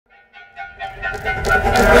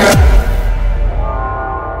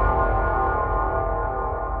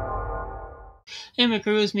my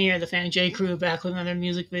crew, is me here, the Fan J crew, back with another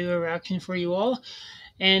music video reaction for you all.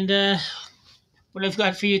 And what I've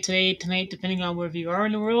got for you tonight, depending on wherever you are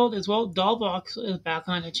in the world, as well, boxx is back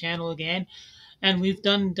on the channel again. And we've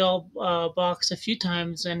done boxx a few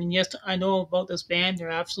times, and yes, I know about this band. They're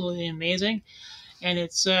absolutely amazing. And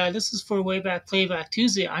it's this is for Way Back Playback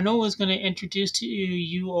Tuesday. I know I was going to introduce to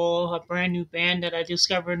you all a brand new band that I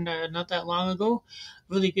discovered not that long ago.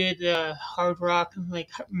 Really good hard rock, like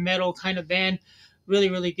metal kind of band. Really,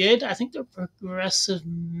 really good. I think they're progressive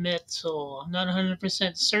metal. I'm not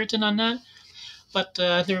 100% certain on that, but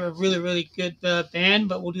they're a really, really good band.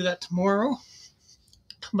 But we'll do that tomorrow.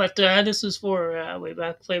 But this is for Way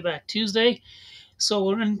Back Playback Tuesday.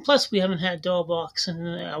 So, and plus we haven't had boxx in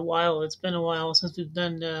a while. It's been a while since we've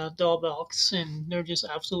done boxx, and they're just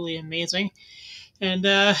absolutely amazing. And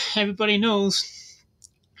everybody knows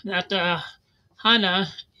that Hana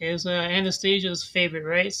is Anastasia's favorite,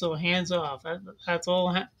 right? So hands off. That's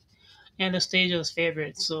all Anastasia's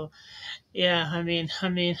favorite. So yeah,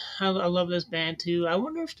 I love this band too. I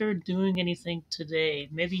wonder if they're doing anything today.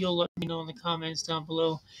 Maybe you'll let me know in the comments down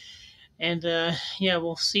below. And yeah,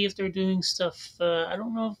 we'll see if they're doing stuff. I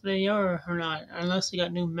don't know if they are or not, unless they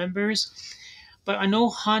got new members. But I know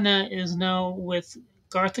Hana is now with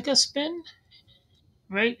Garthika Spin,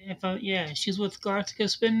 right? Yeah, she's with Garthika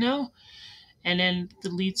Spin now. And then the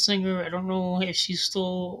lead singer, I don't know if she's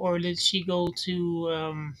still, or did she go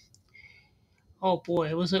to? Oh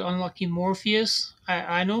boy, was it Unlucky Morpheus?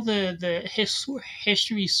 I know the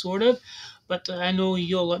history sort of, but I know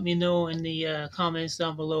you'll let me know in the comments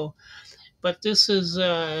down below. But this is,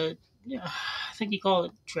 yeah, I think you call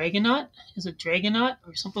it Dragonet. Is it Dragonet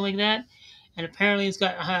or something like that? And apparently it's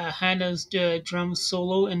got Hana's drum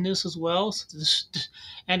solo in this as well. So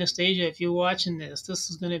Anastasia, if you're watching this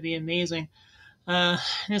is going to be amazing.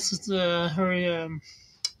 This is her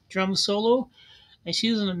drum solo. And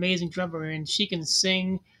she's an amazing drummer, and she can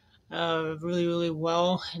sing really, really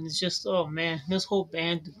well. And it's just, oh man, this whole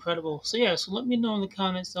band's incredible. So yeah, so let me know in the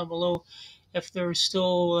comments down below if they're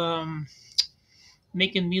still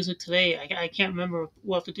making music today. I can't remember.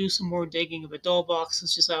 We'll have to do some more digging, but boxx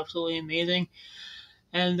is just absolutely amazing.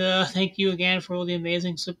 And thank you again for all the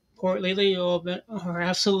amazing support lately. You all are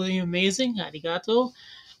absolutely amazing. Arigato.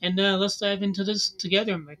 And let's dive into this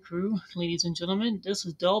together, my crew, ladies and gentlemen. This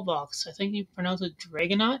is boxx. I think you pronounce it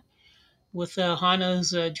Dragonet, with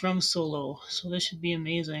Hana's drum solo. So this should be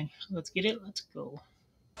amazing. Let's get it. Let's go.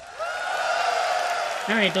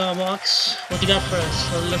 Alright, boxx. What you got for us?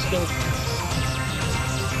 So let's go.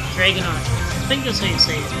 Dragonet. I think that's how you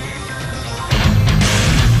say it.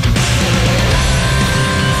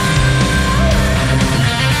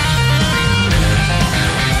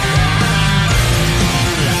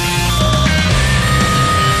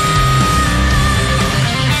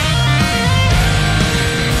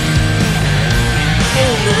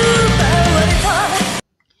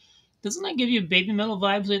 Doesn't that give you baby metal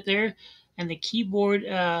vibes right there? And the keyboard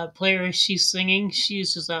player she's singing,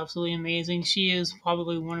 she's just absolutely amazing. She is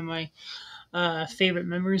probably one of my favorite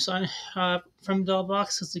members on from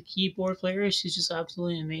boxx as the keyboard player. She's just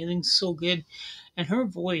absolutely amazing, so good. And her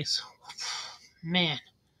voice, man.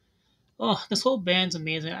 Oh, this whole band's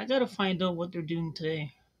amazing. I gotta find out what they're doing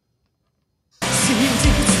today.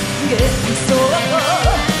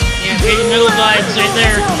 Yeah, baby metal vibes right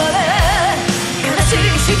there.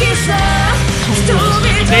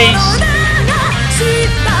 The bass.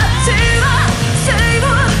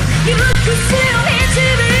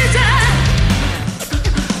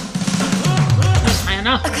 There's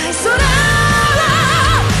Hana.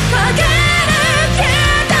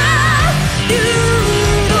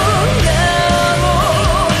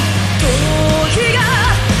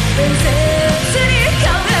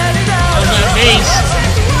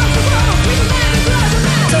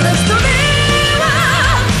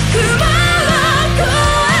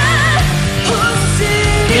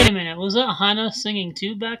 Wait a minute, was that Hana singing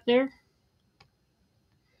too back there?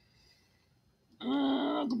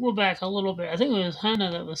 Go back a little bit. I think it was Hana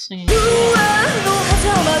that was singing.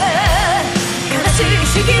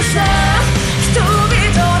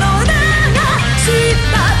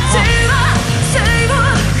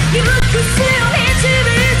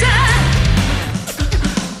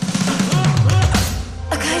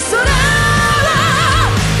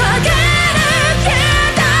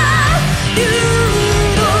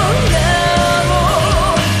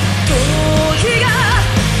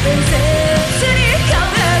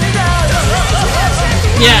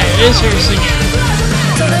 Yeah, it is her singing.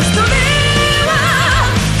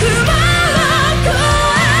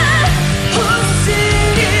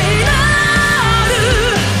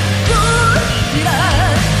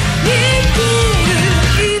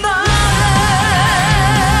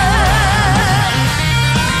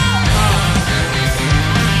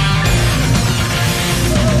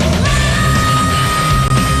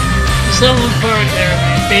 Someone part there,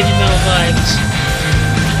 man. Baby metal vibes.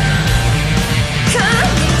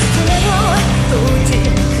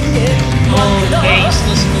 Oh, bass.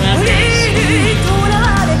 Listen to that bass.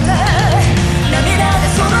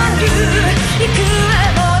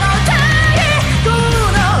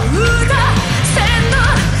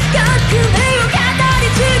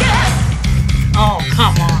 Oh,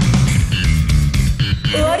 come on.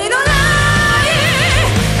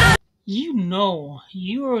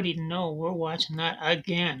 You already know we're watching that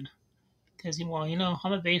again. Because, well, you know,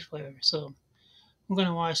 I'm a bass player, so I'm going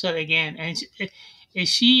to watch that again. And is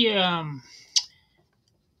she the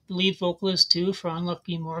lead vocalist too for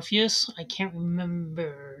Unlucky Morpheus? I can't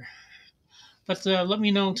remember. But let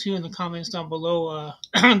me know too in the comments down below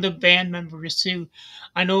the band members too.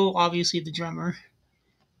 I know obviously the drummer.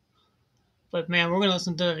 But man, we're going to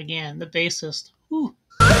listen to that again. The bassist. Whew.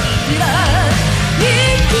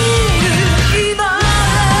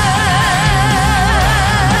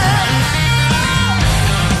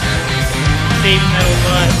 Baby metal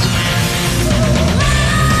vibes, man.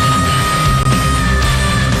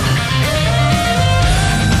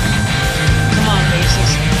 Come on,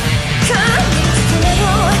 bassist.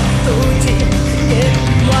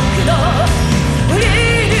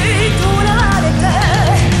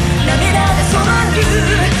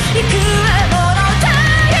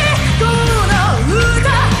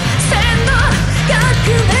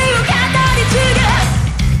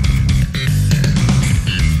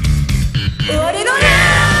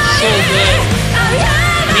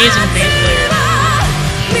 Amazing bass player.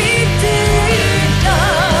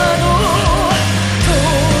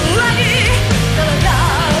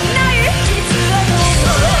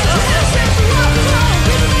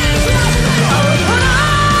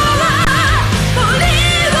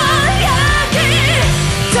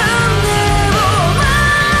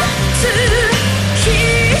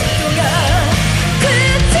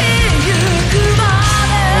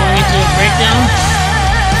 Oh, into a breakdown.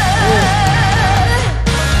 Oh.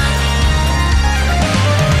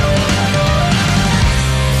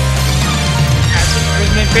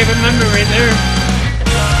 My favorite member right there.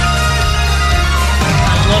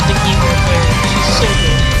 I love the keyboard player. She's so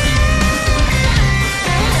good.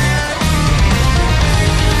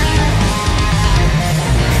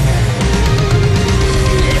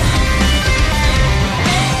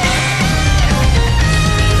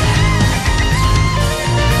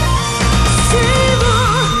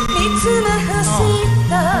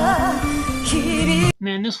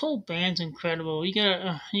 Man, this whole band's incredible. You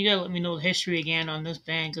gotta let me know the history again on this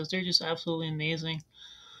band because they're just absolutely amazing.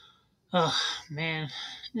 Oh man,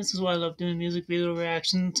 this is why I love doing music video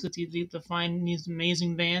reactions because you get to find these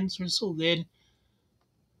amazing bands. They're so good.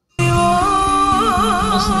 Listen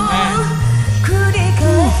to that.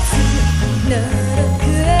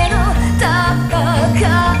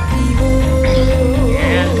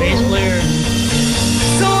 Yeah, the bass player.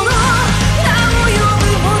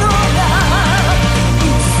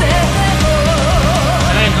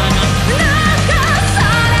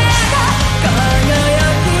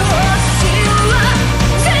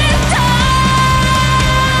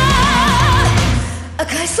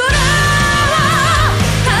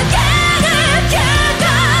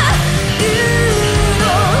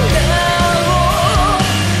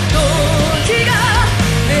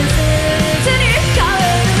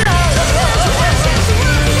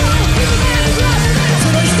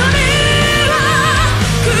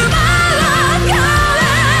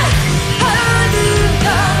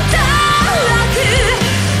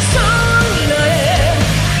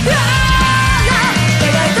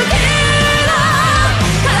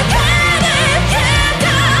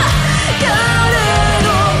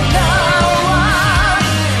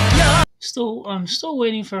 I'm still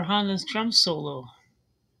waiting for Hana's drum solo.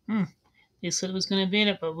 They said it was gonna be in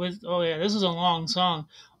it, but oh yeah, this is a long song,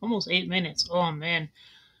 almost 8 minutes. Oh man,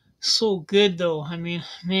 so good though. I mean,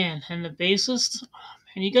 man, and the bassist,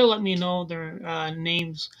 and you gotta let me know their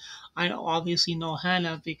names. I obviously know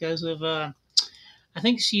Hana because of I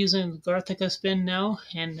think she's in Garthica Spin now,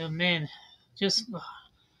 and man, just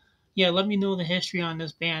yeah, let me know the history on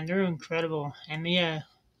this band. They're incredible, and yeah,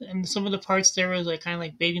 and some of the parts there was like kind of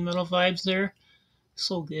like baby metal vibes there.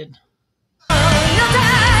 So good.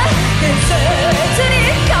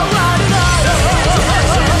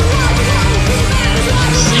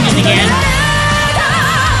 Singing again.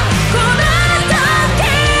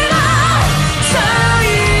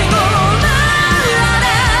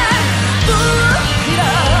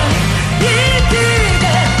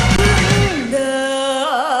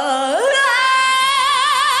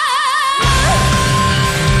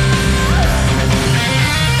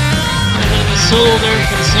 solo there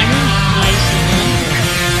for the singer. Nicely done.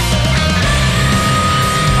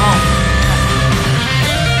 Oh,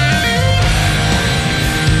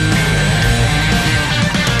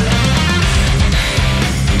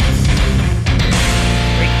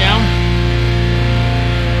 breakdown.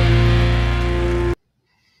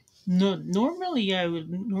 No, normally I would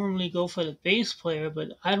normally go for the bass player,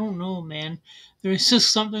 but I don't know, man. There's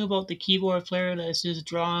just something about the keyboard player that's just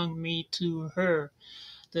drawing me to her,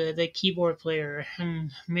 the keyboard player.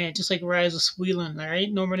 And man, just like Riza Sweelan,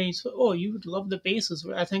 right? Normally, oh, you would love the basses.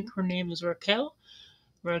 I think her name is Raquel.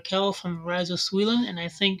 Raquel from Riza Sweelan, and I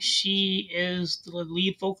think she is the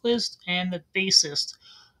lead vocalist and the bassist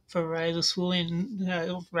for Riza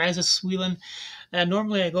Sweelan. Riza Sweelan.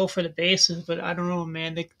 Normally I go for the basses, but I don't know,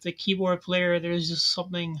 man. The keyboard player, there's just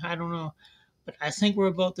something, I don't know. But I think we're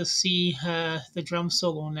about to see the drum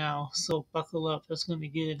solo now, so buckle up. That's going to be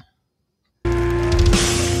good.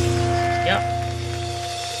 Yep.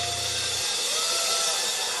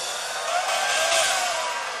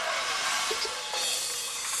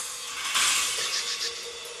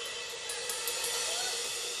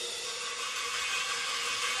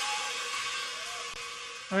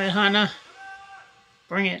 All right, Hana,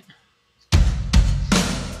 bring it.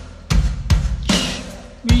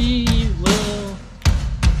 We will.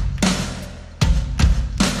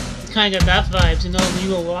 You kind of got that vibes, you know.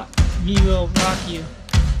 We will rock you.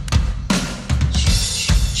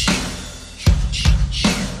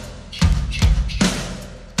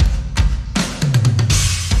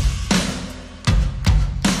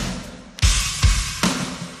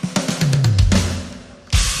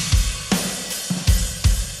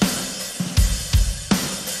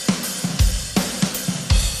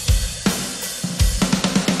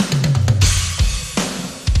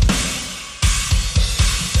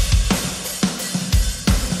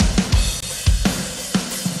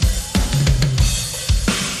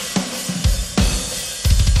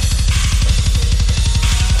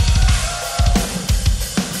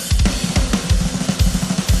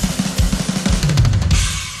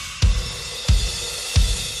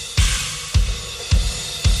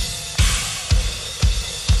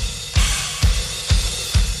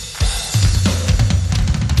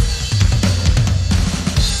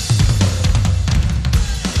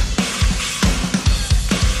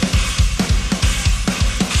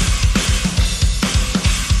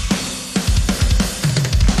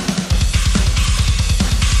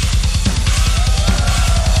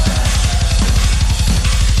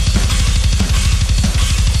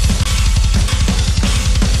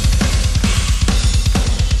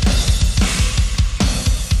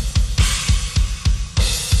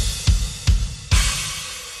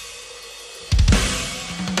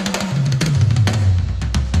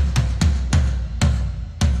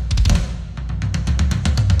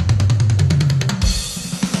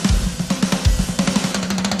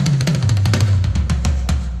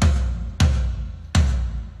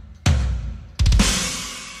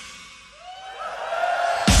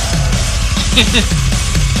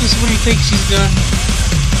 Just when you think she's done.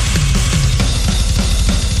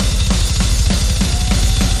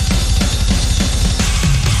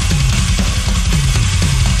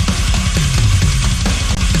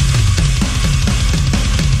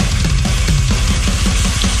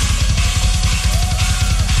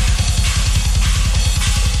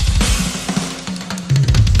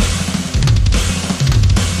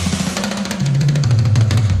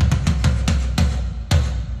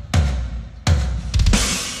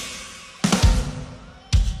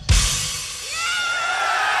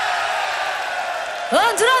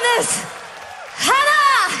 Dragonet Hana.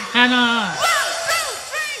 Hana!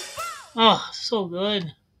 Oh, so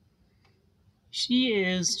good. She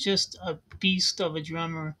is just a beast of a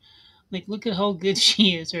drummer. Like, look at how good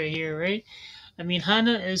she is right here, right? I mean,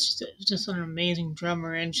 Hana is just an amazing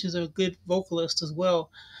drummer, and she's a good vocalist as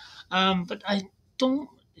well. But I don't.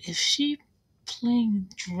 Is she playing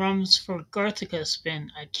drums for Garthica Spin?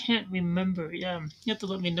 I can't remember. Yeah, you have to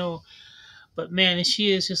let me know. But man,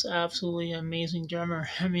 she is just absolutely amazing drummer.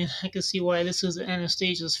 I mean, I can see why this is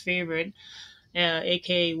Anastasia's favorite,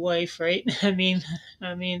 aka wife, right? Man,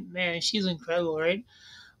 she's incredible, right?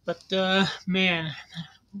 But man,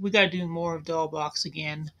 we gotta do more of Dollbox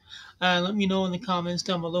again. Let me know in the comments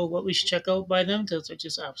down below what we should check out by them because they're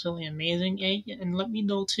just absolutely amazing. And let me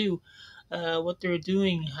know too what they're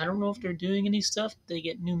doing. I don't know if they're doing any stuff. They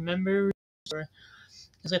get new members, or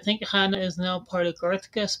because I think Hana is now part of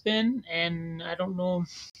Garthica Spin, and I don't know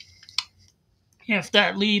if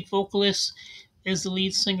that lead vocalist is the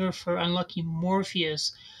lead singer for Unlucky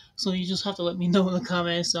Morpheus. So you just have to let me know in the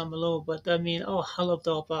comments down below. But I mean, oh, I love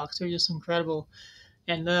Dollbox. They're just incredible.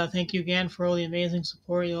 And thank you again for all the amazing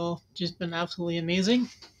support. You all just been absolutely amazing.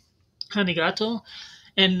 Hanigato.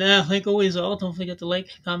 And like always, all don't forget to like,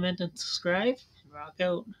 comment, and subscribe. Rock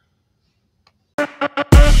out.